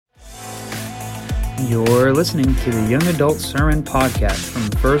You're listening to the Young Adult Sermon Podcast from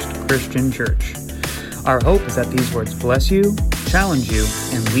First Christian Church. Our hope is that these words bless you, challenge you,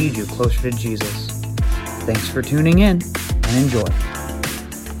 and lead you closer to Jesus. Thanks for tuning in and enjoy.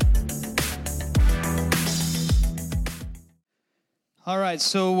 All right,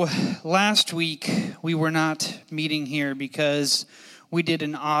 so last week we were not meeting here because we did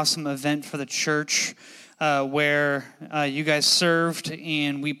an awesome event for the church where you guys served,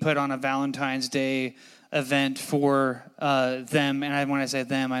 and we put on a Valentine's Day event for them. And when I say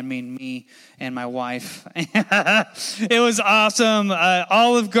them, I mean me and my wife. It was awesome.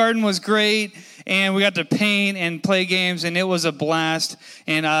 Olive Garden was great, and we got to paint and play games, and it was a blast.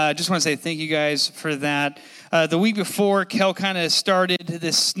 And I just want to say thank you guys for that. The week before, Kel kind of started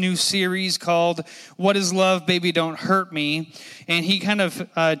this new series called What is Love, Baby Don't Hurt Me. And he kind of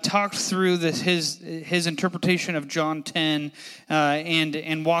talked through his interpretation of John 10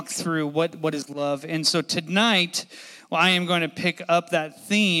 and walked through what is love. And so tonight, I am going to pick up that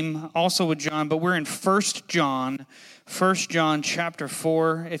theme also with John, but we're in 1 John chapter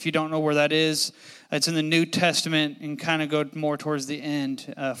 4. If you don't know where that is, it's in the New Testament and kind of go more towards the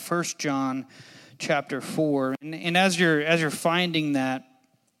end. 1 John chapter 4. And as you're finding that,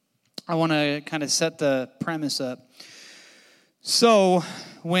 I want to kind of set the premise up. So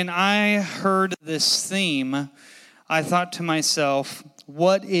when I heard this theme, I thought to myself,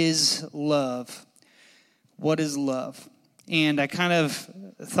 what is love? What is love? And I kind of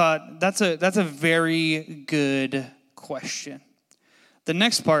thought that's a very good question. The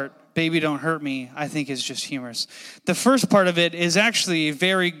next part, baby don't hurt me, I think is just humorous. The first part of it is actually a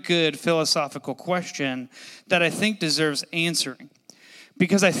very good philosophical question that I think deserves answering.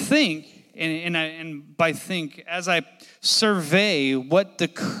 Because I think, and by think, as I survey what the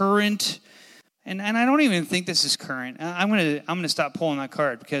current, and I don't even think this is current. I'm gonna stop pulling that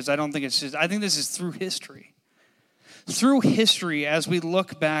card because I don't think it's just, I think this is through history. Through history, as we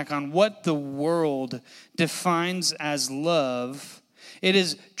look back on what the world defines as love, it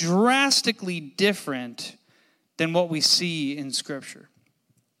is drastically different than what we see in Scripture.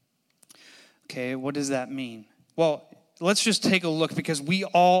 Okay, what does that mean? Well, let's just take a look, because we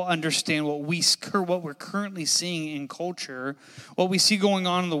all understand what we're currently seeing in culture, what we see going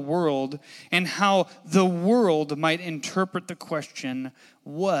on in the world, and how the world might interpret the question,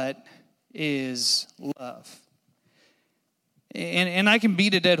 what is love? And I can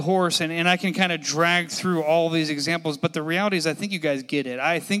beat a dead horse, and I can kind of drag through all these examples, but the reality is I think you guys get it.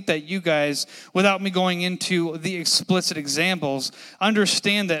 I think that you guys, without me going into the explicit examples,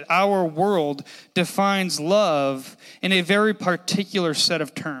 understand that our world defines love in a very particular set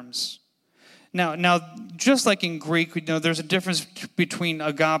of terms. Now, just like in Greek, we know there's a difference between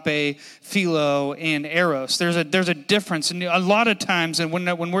agape, philo, and eros. There's a difference, and a lot of times, and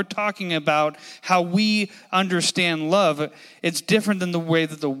when we're talking about how we understand love, it's different than the way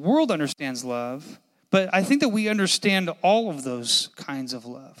that the world understands love. But I think that we understand all of those kinds of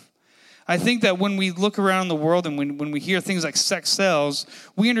love. I think that when we look around the world and when we hear things like sex sells,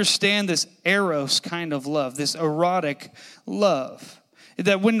 we understand this eros kind of love, this erotic love.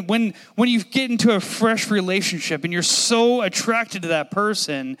 That when you get into a fresh relationship and you're so attracted to that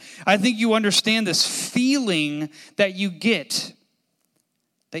person, I think you understand this feeling that you get,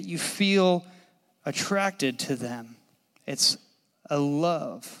 that you feel attracted to them. It's a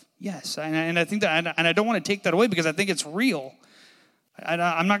love. Yes, and I think that, and I don't want to take that away because I think it's real.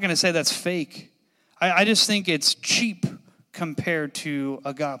 I'm not going to say that's fake. I just think it's cheap compared to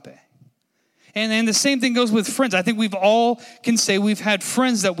agape. And the same thing goes with friends. I think we've all can say we've had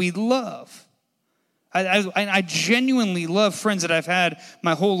friends that we love. I genuinely love friends that I've had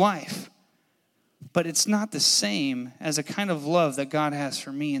my whole life. But it's not the same as a kind of love that God has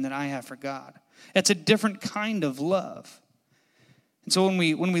for me and that I have for God. It's a different kind of love. And so when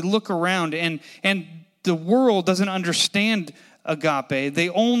we look around and the world doesn't understand agape, they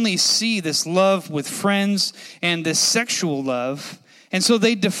only see this love with friends and this sexual love. And so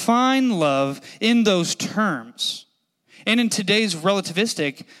they define love in those terms. And in today's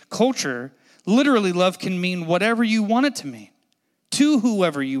relativistic culture, literally love can mean whatever you want it to mean, to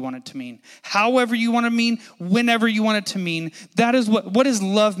whoever you want it to mean, however you want to mean, whenever you want it to mean. That is what does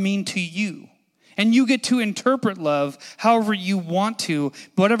love mean to you? And you get to interpret love however you want to,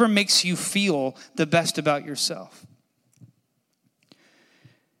 whatever makes you feel the best about yourself.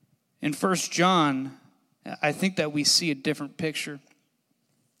 In 1 John, I think that we see a different picture.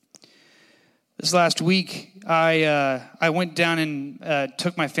 This last week, I went down and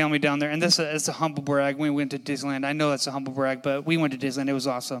took my family down there, and this is a humble brag. We went to Disneyland. I know that's a humble brag, but we went to Disneyland. It was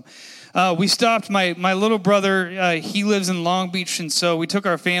awesome. We stopped. My little brother, he lives in Long Beach, and so we took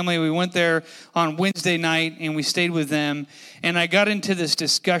our family. We went there on Wednesday night, and we stayed with them. And I got into this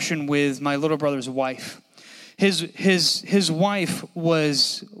discussion with my little brother's wife. His wife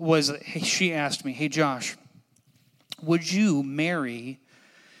was she asked me, "Hey Josh, would you marry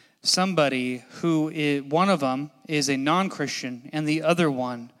somebody who is, one of them is a non-Christian and the other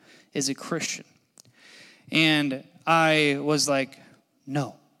one is a Christian?" And I was like,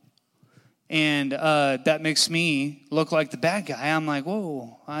 no. And that makes me look like the bad guy. I'm like,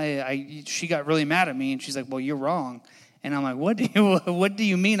 whoa, she got really mad at me, and she's like, well, you're wrong. And I'm like, what do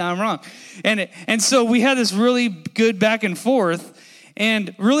you mean I'm wrong? And so we had this really good back and forth.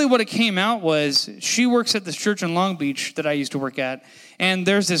 And really what it came out was, she works at this church in Long Beach that I used to work at. And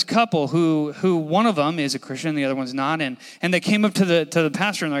there's this couple who one of them is a Christian, the other one's not. And they came up to the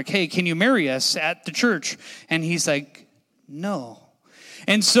pastor and they're like, hey, can you marry us at the church? And he's like, no.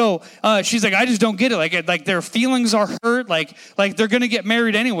 And so she's like, I just don't get it. Like their feelings are hurt. Like they're going to get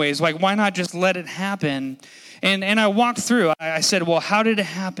married anyways. Like, why not just let it happen? And I walked through. I said, well, how did it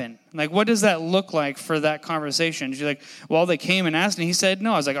happen? Like, what does that look like for that conversation? She's like, well, they came and asked, and he said,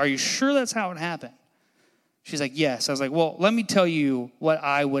 no. I was like, are you sure that's how it happened? She's like, yes. I was like, well, let me tell you what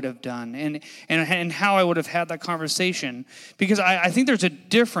I would have done and how I would have had that conversation. Because I think there's a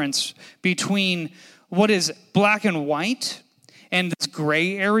difference between what is black and white and this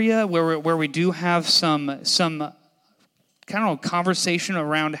gray area where we do have some kind of conversation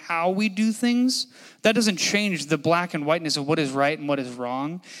around how we do things. That doesn't change the black and whiteness of what is right and what is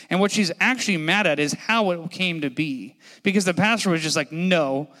wrong. And what she's actually mad at is how it came to be. Because the pastor was just like,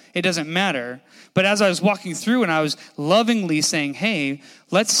 no, it doesn't matter. But as I was walking through and I was lovingly saying, hey,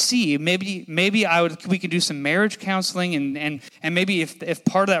 let's see, maybe we could do some marriage counseling, and maybe if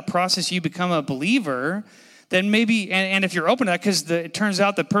part of that process you become a believer, then maybe, and if you're open to that, because it turns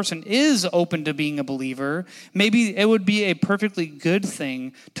out the person is open to being a believer, maybe it would be a perfectly good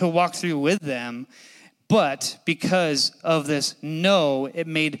thing to walk through with them. But because of this no, it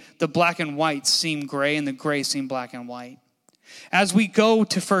made the black and white seem gray and the gray seem black and white. As we go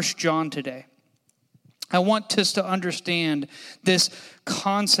to 1 John today, I want us to understand this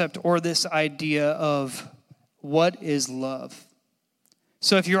concept or this idea of what is love.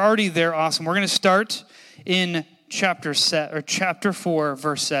 So if you're already there, awesome. We're going to start in chapter 4,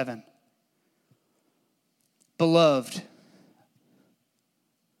 verse 7. Beloved,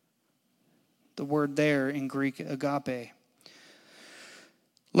 the word there in Greek, agape.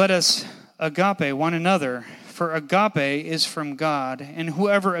 Let us agape one another, for agape is from God, and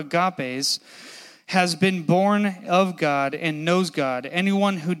whoever agapes has been born of God and knows God.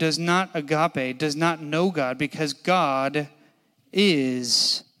 Anyone who does not agape does not know God, because God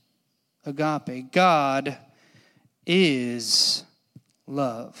is agape. God is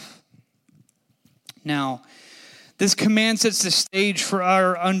love. Now, this command sets the stage for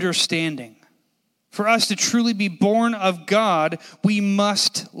our understanding. For us to truly be born of God, we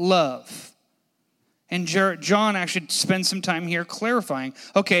must love. And John actually spends some time here clarifying,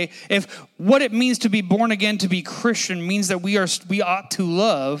 okay, if what it means to be born again, to be Christian, means that we ought to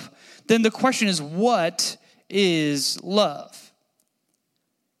love, then the question is, what is love?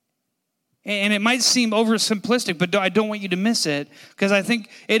 And it might seem oversimplistic, but I don't want you to miss it, because I think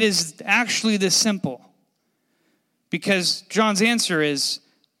it is actually this simple. Because John's answer is,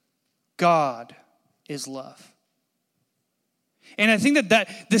 God is love. And I think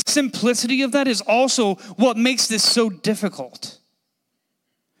that the simplicity of that is also what makes this so difficult.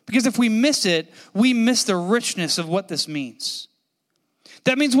 Because if we miss it, we miss the richness of what this means.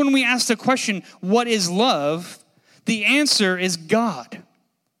 That means when we ask the question, what is love? The answer is God.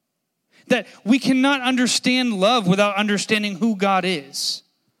 That we cannot understand love without understanding who God is.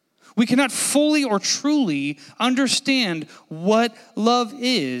 We cannot fully or truly understand what love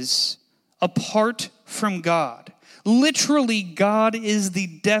is apart from God. Literally, God is the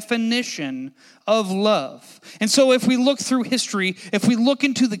definition of love. And so if we look through history, if we look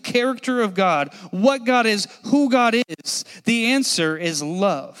into the character of God, what God is, who God is, the answer is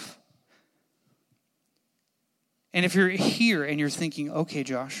love. And if you're here and you're thinking, okay,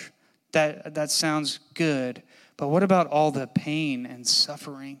 Josh, that sounds good, but what about all the pain and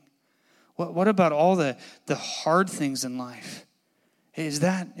suffering? What about all the hard things in life? Is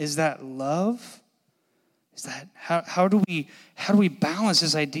that love? Is that how do we balance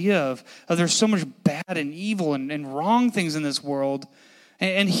this idea of there's so much bad and evil and wrong things in this world,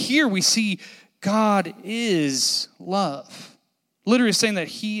 and here we see God is love. Literally saying that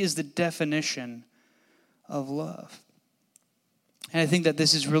he is the definition of love. And I think that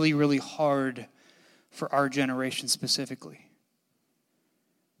this is really, really hard for our generation specifically.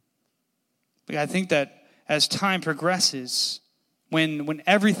 But I think that as time progresses, when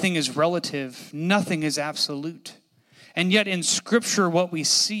everything is relative, nothing is absolute. And yet in Scripture, what we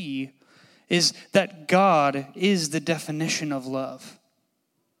see is that God is the definition of love.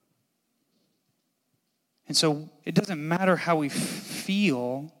 And so it doesn't matter how we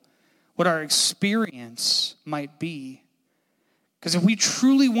feel, what our experience might be. Because if we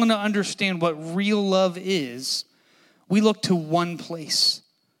truly want to understand what real love is, we look to one place: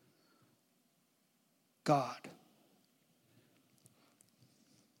 God.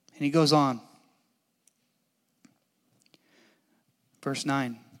 And he goes on. Verse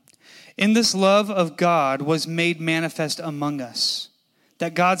 9. In this love of God was made manifest among us,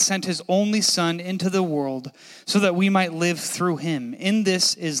 that God sent his only Son into the world so that we might live through him. In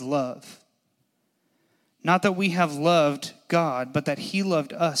this is love. Not that we have loved God, but that he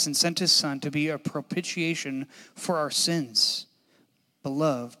loved us and sent his Son to be a propitiation for our sins.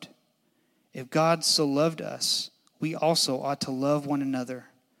 Beloved, if God so loved us, we also ought to love one another.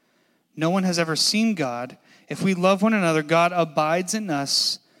 No one has ever seen God. If we love one another, God abides in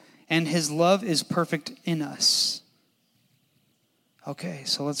us, and his love is perfect in us. Okay,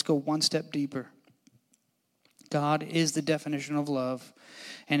 so let's go one step deeper. God is the definition of love.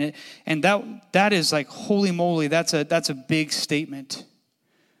 And that is like, holy moly, that's a big statement.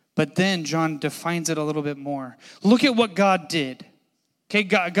 But then John defines it a little bit more. Look at what God did. Okay,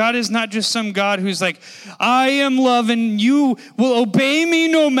 God is not just some God who's like, I am love and you will obey me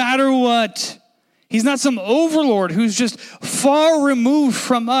no matter what. He's not some overlord who's just far removed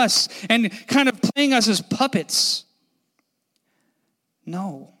from us and kind of playing us as puppets.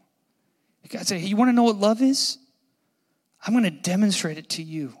 No. God said, hey, you want to know what love is? I'm going to demonstrate it to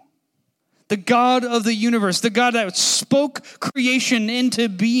you. The God of the universe, the God that spoke creation into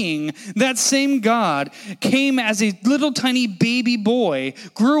being, that same God came as a little tiny baby boy,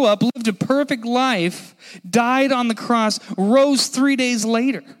 grew up, lived a perfect life, died on the cross, rose 3 days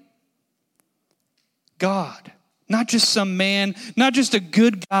later. God, not just some man, not just a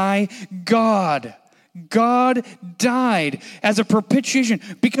good guy, God. God died as a propitiation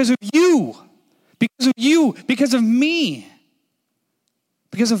because of you, because of me.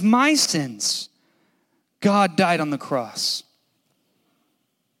 Because of my sins, God died on the cross.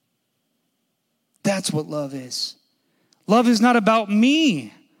 That's what love is. Love is not about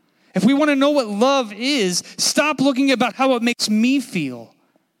me. If we want to know what love is, stop looking about how it makes me feel,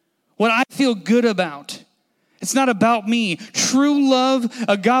 what I feel good about. It's not about me. True love,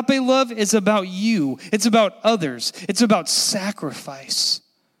 agape love, is about you. It's about others. It's about sacrifice.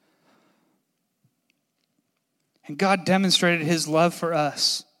 And God demonstrated his love for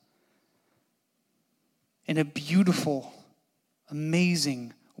us in a beautiful,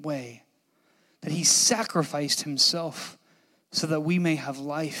 amazing way. That he sacrificed himself so that we may have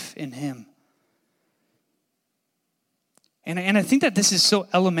life in him. And I think that this is so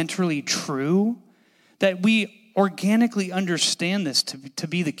elementarily true that we organically understand this to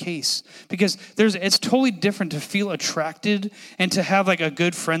be the case. Because it's totally different to feel attracted and to have like a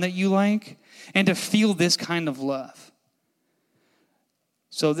good friend that you like, and to feel this kind of love.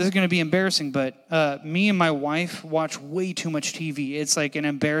 So this is going to be embarrassing, but me and my wife watch way too much TV. It's like an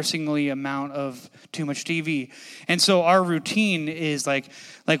embarrassingly amount of too much TV. And so our routine is like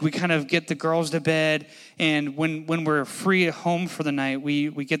we kind of get the girls to bed, and when we're free at home for the night, we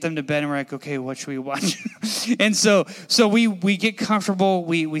get them to bed, and we're like, okay, what should we watch? And so we get comfortable,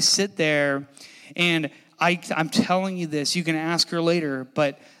 we sit there, and I'm telling you this, you can ask her later,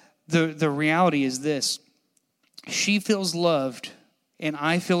 but the reality is this: she feels loved and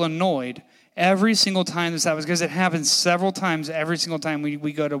I feel annoyed every single time this happens, because it happens several times every single time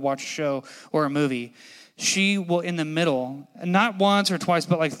we go to watch a show or a movie. She will, in the middle, not once or twice,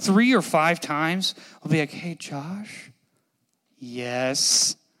 but like 3 or 5 times, will be like, hey, Josh?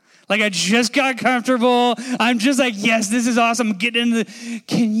 Yes. Like I just got comfortable. I'm just like, yes, this is awesome. Get into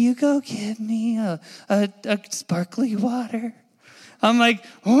can you go get me a sparkly water? I'm like,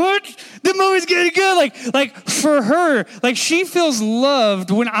 what? The movie's getting good. Like for her, like she feels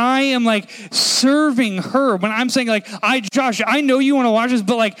loved when I am like serving her. When I'm saying like, Josh, I know you want to watch this,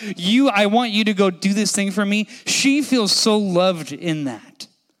 but like I want you to go do this thing for me. She feels so loved in that.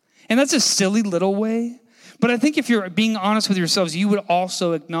 And that's a silly little way. But I think if you're being honest with yourselves, you would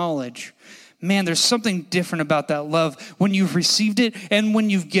also acknowledge, man, there's something different about that love when you've received it and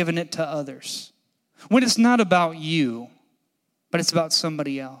when you've given it to others. When it's not about you, but it's about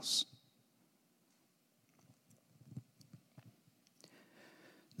somebody else.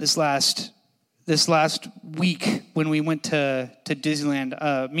 this last week when we went to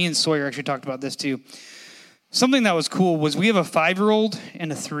Disneyland. Me and Sawyer actually talked about this too. Something that was cool was we have a 5-year-old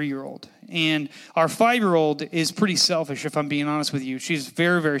and a 3-year-old. And our 5-year-old is pretty selfish, if I'm being honest with you. She's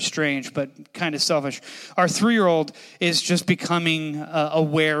very, very strange, but kind of selfish. Our 3-year-old is just becoming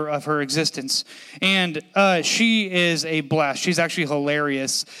aware of her existence. And she is a blast. She's actually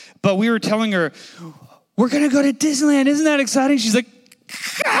hilarious. But we were telling her, we're going to go to Disneyland. Isn't that exciting? She's like,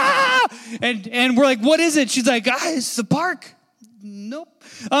 ah! And we're like, what is it? She's like, it's the park. Nope.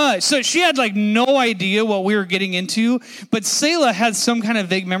 So she had like no idea what we were getting into, but Selah had some kind of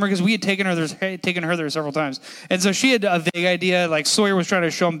vague memory because we had taken her there several times. And so she had a vague idea, like Sawyer was trying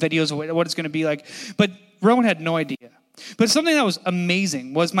to show him videos of what it's going to be like, but Rowan had no idea. But something that was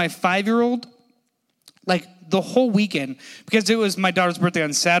amazing was my 5-year-old, like the whole weekend, because it was my daughter's birthday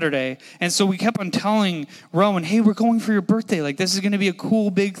on Saturday, and so we kept on telling Rowan, hey, we're going for your birthday. Like, this is going to be a cool,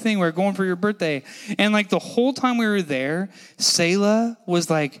 big thing. We're going for your birthday. And, like, the whole time we were there, Selah was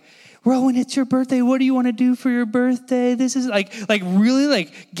like, Rowan, it's your birthday. What do you want to do for your birthday? This is, like really,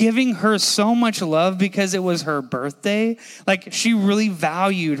 like, giving her so much love because it was her birthday. Like, she really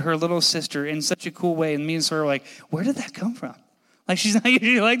valued her little sister in such a cool way, and me and Sawyer were like, where did that come from? Like, she's not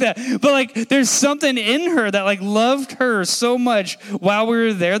usually like that. But, like, there's something in her that, like, loved her so much while we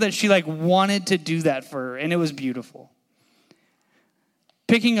were there that she, like, wanted to do that for her. And it was beautiful.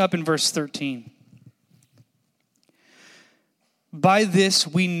 Picking up in verse 13. By this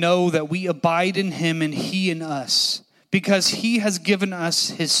we know that we abide in him and he in us, because he has given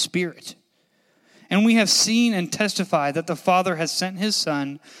us his Spirit. And we have seen and testified that the Father has sent his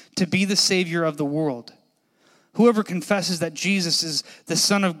Son to be the Savior of the world. Whoever confesses that Jesus is the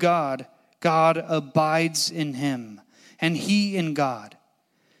Son of God, God abides in him, and he in God.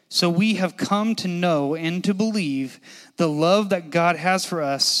 So we have come to know and to believe the love that God has for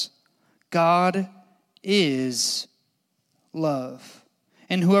us. God is love.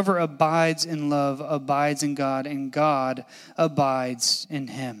 And whoever abides in love abides in God, and God abides in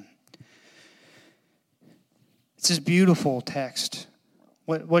him. It's this beautiful text.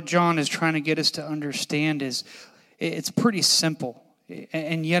 What John is trying to get us to understand is it's pretty simple,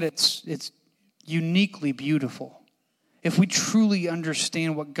 and yet it's uniquely beautiful. If we truly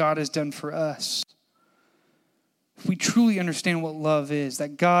understand what God has done for us, if we truly understand what love is,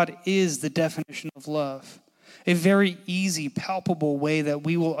 that God is the definition of love, a very easy, palpable way that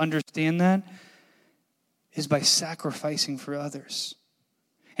we will understand that is by sacrificing for others.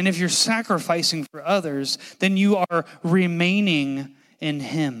 And if you're sacrificing for others, then you are remaining in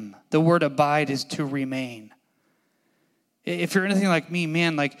him. The word abide is to remain. If you're anything like me,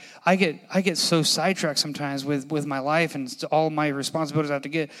 man, like I get so sidetracked sometimes with my life and all my responsibilities I have to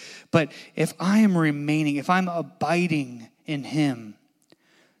get. But if I am remaining, if I'm abiding in him,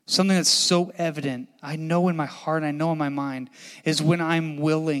 something that's so evident, I know in my heart, I know in my mind, is when I'm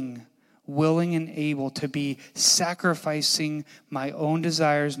willing and able to be sacrificing my own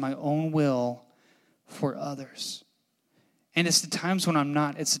desires, my own will for others. And it's the times when I'm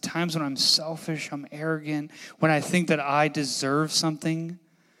not. It's the times when I'm selfish, I'm arrogant, when I think that I deserve something,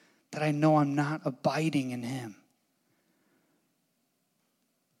 that I know I'm not abiding in him.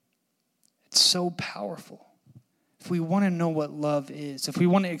 It's so powerful. If we want to know what love is, if we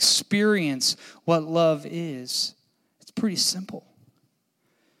want to experience what love is, it's pretty simple.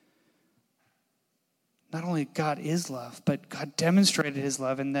 Not only God is love, but God demonstrated his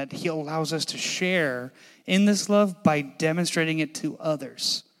love in that he allows us to share in this love by demonstrating it to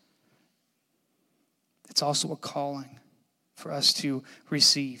others. It's also a calling for us to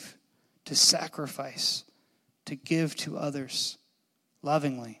receive, to sacrifice, to give to others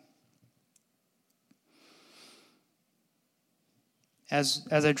lovingly. As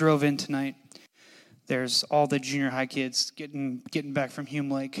I drove in tonight, there's all the junior high kids getting back from Hume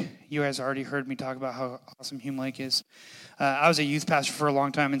Lake. You guys already heard me talk about how awesome Hume Lake is. I was a youth pastor for a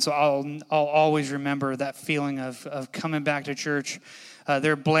long time, and so I'll always remember that feeling of coming back to church.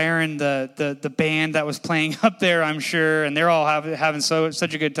 They're blaring the band that was playing up there, I'm sure, and they're all having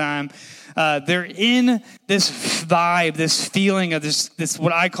such a good time. They're in this vibe, this feeling of this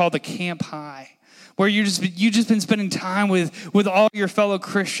what I call the camp high, where you just been spending time with all your fellow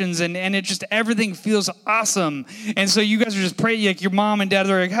Christians, and it just everything feels awesome. And so you guys are just praying, like your mom and dad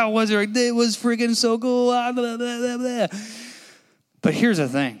are like, how was it? Like, it was freaking so cool. Blah, blah, blah, blah. But here's the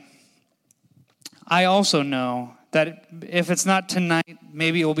thing. I also know that if it's not tonight,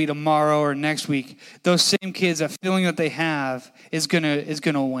 maybe it will be tomorrow or next week. Those same kids, that feeling that they have is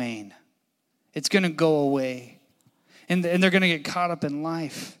gonna wane. It's gonna go away, and they're gonna get caught up in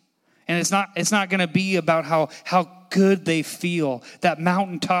life. And it's not going to be about how good they feel, that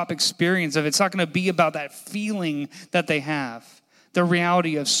mountaintop experience of it. It's not going to be about that feeling that they have. The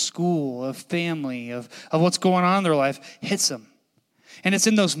reality of school, of family, of what's going on in their life hits them. And it's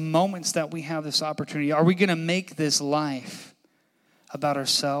in those moments that we have this opportunity. Are we going to make this life about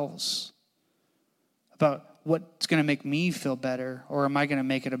ourselves? About what's going to make me feel better? Or am I going to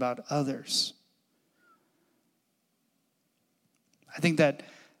make it about others? I think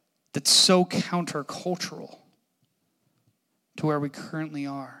that's so countercultural to where we currently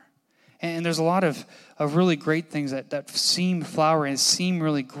are. And there's a lot of really great things that seem flowery and seem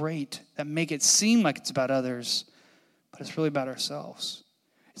really great, that make it seem like it's about others, but it's really about ourselves.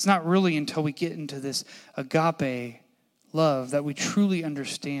 It's not really until we get into this agape love that we truly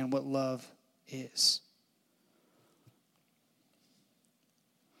understand what love is.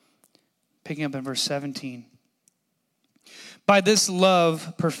 Picking up in verse 17. By this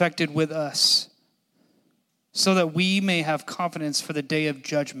love perfected with us, so that we may have confidence for the day of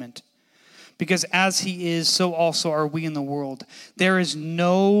judgment. Because as he is, so also are we in the world. There is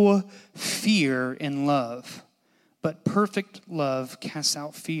no fear in love, but perfect love casts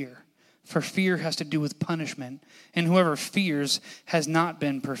out fear. For fear has to do with punishment, and whoever fears has not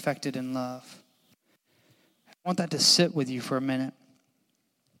been perfected in love. I want that to sit with you for a minute.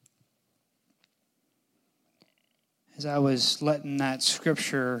 As I was letting that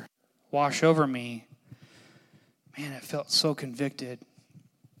scripture wash over me, man, it felt so convicted.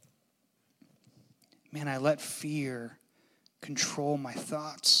 Man, I let fear control my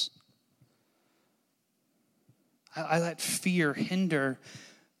thoughts. I let fear hinder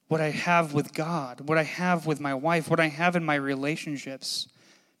what I have with God, what I have with my wife, what I have in my relationships,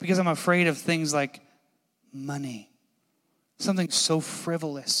 because I'm afraid of things like money, something so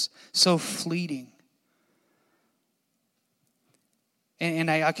frivolous, so fleeting.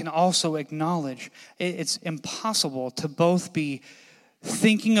 And I can also acknowledge it's impossible to both be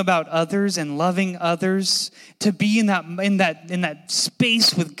thinking about others and loving others, to be in that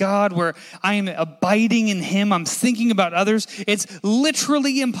space with God where I am abiding in Him, I'm thinking about others. It's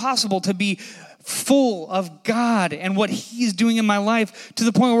literally impossible to be full of God and what He's doing in my life to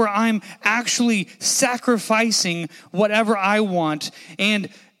the point where I'm actually sacrificing whatever I want and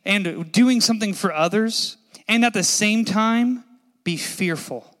doing something for others, and at the same time be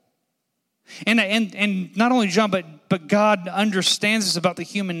fearful. And not only John, but God understands this about the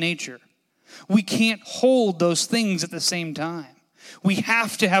human nature. We can't hold those things at the same time. We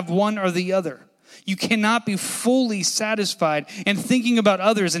have to have one or the other. You cannot be fully satisfied and thinking about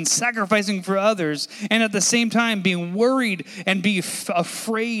others and sacrificing for others, and at the same time being worried and be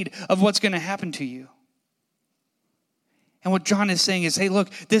afraid of what's going to happen to you. And what John is saying is, hey, look,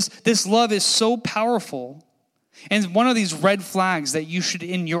 this love is so powerful. And one of these red flags that you should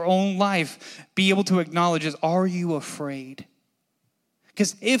in your own life be able to acknowledge is, are you afraid?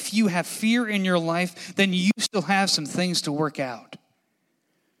 Because if you have fear in your life, then you still have some things to work out.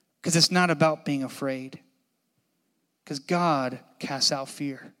 Because it's not about being afraid. Because God casts out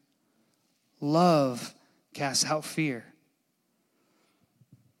fear. Love casts out fear.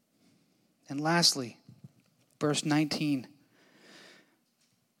 And lastly, verse 19.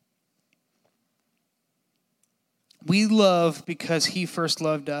 We love because He first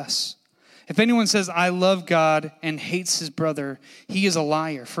loved us. If anyone says, I love God, and hates his brother, he is a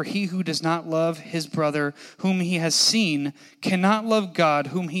liar. For he who does not love his brother whom he has seen cannot love God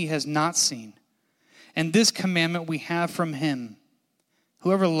whom he has not seen. And this commandment we have from Him: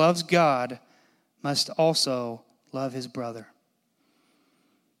 whoever loves God must also love his brother.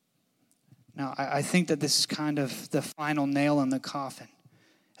 Now, I think that this is kind of the final nail in the coffin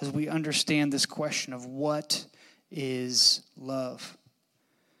as we understand this question of what is love.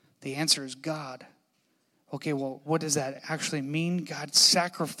 The answer is God. Okay, well, what does that actually mean?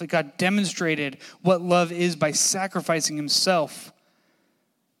 God demonstrated what love is by sacrificing Himself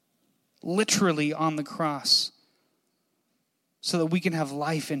literally on the cross so that we can have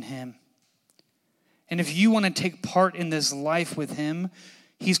life in Him. And if you want to take part in this life with Him,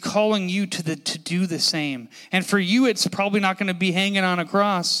 He's calling you to do the same. And for you, it's probably not going to be hanging on a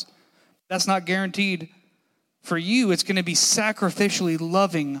cross. That's not guaranteed. For you, it's going to be sacrificially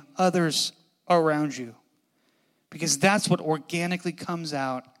loving others around you. Because that's what organically comes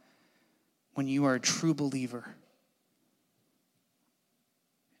out when you are a true believer.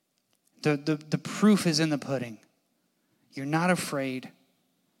 The proof is in the pudding. You're not afraid.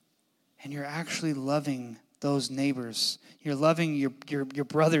 And you're actually loving those neighbors. You're loving your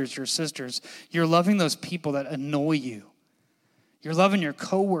brothers, your sisters. You're loving those people that annoy you. You're loving your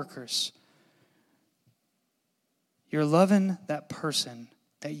coworkers. You're loving that person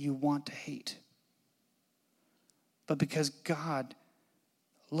that you want to hate. But because God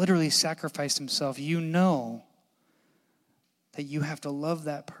literally sacrificed himself, you know that you have to love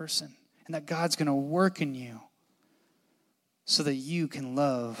that person and that God's going to work in you so that you can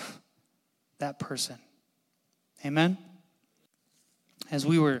love that person. Amen? As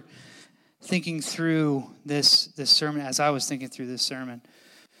we were thinking through this sermon, as I was thinking through this sermon,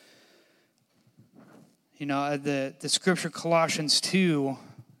 the scripture Colossians 2,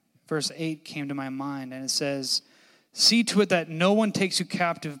 verse 8 came to my mind, and it says, "See to it that no one takes you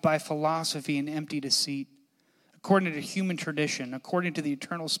captive by philosophy and empty deceit, according to human tradition, according to the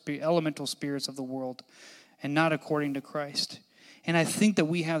eternal elemental spirits of the world, and not according to Christ." And I think that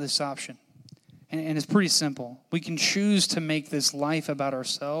we have this option. And it's pretty simple. We can choose to make this life about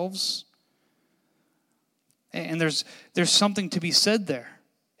ourselves. And there's something to be said there.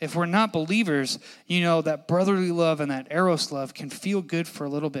 If we're not believers, that brotherly love and that eros love can feel good for a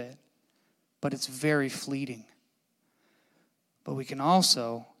little bit, but it's very fleeting. But we can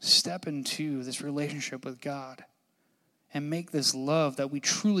also step into this relationship with God and make this love that we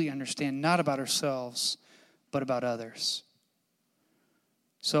truly understand, not about ourselves, but about others.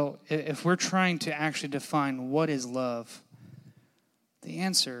 So if we're trying to actually define what is love, the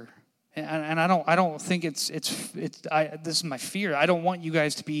answer, and I don't think this is my fear. I don't want you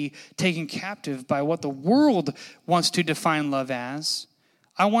guys to be taken captive by what the world wants to define love as.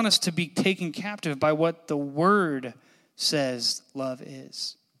 I want us to be taken captive by what the Word says love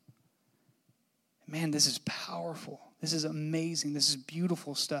is. Man, this is powerful. This is amazing. This is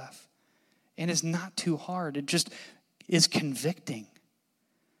beautiful stuff. And it's not too hard. It just is convicting.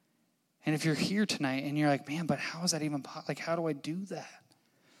 And if you're here tonight and you're like, man, but how is that even possible? Like, how do I do that?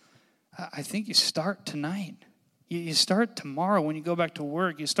 I think you start tonight. You start tomorrow when you go back to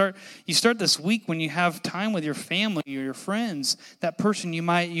work. You start this week when you have time with your family or your friends, that person you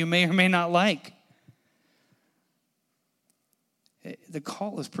may or may not like. The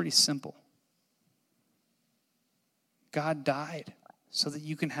call is pretty simple. God died so that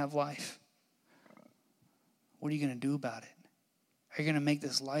you can have life. What are you going to do about it? Are you going to make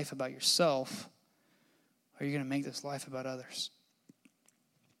this life about yourself? Or are you going to make this life about others?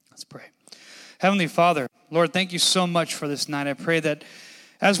 Let's pray. Heavenly Father, Lord, thank you so much for this night. I pray that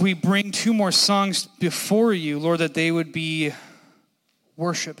as we bring 2 more songs before you, Lord, that they would be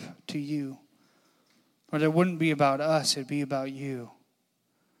worship to you. Lord, it wouldn't be about us, it'd be about you.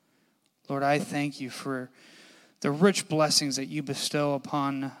 Lord, I thank you for the rich blessings that you bestow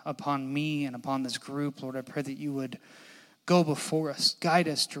upon me and upon this group. Lord, I pray that you would go before us, guide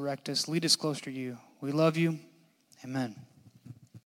us, direct us, lead us closer to you. We love you. Amen.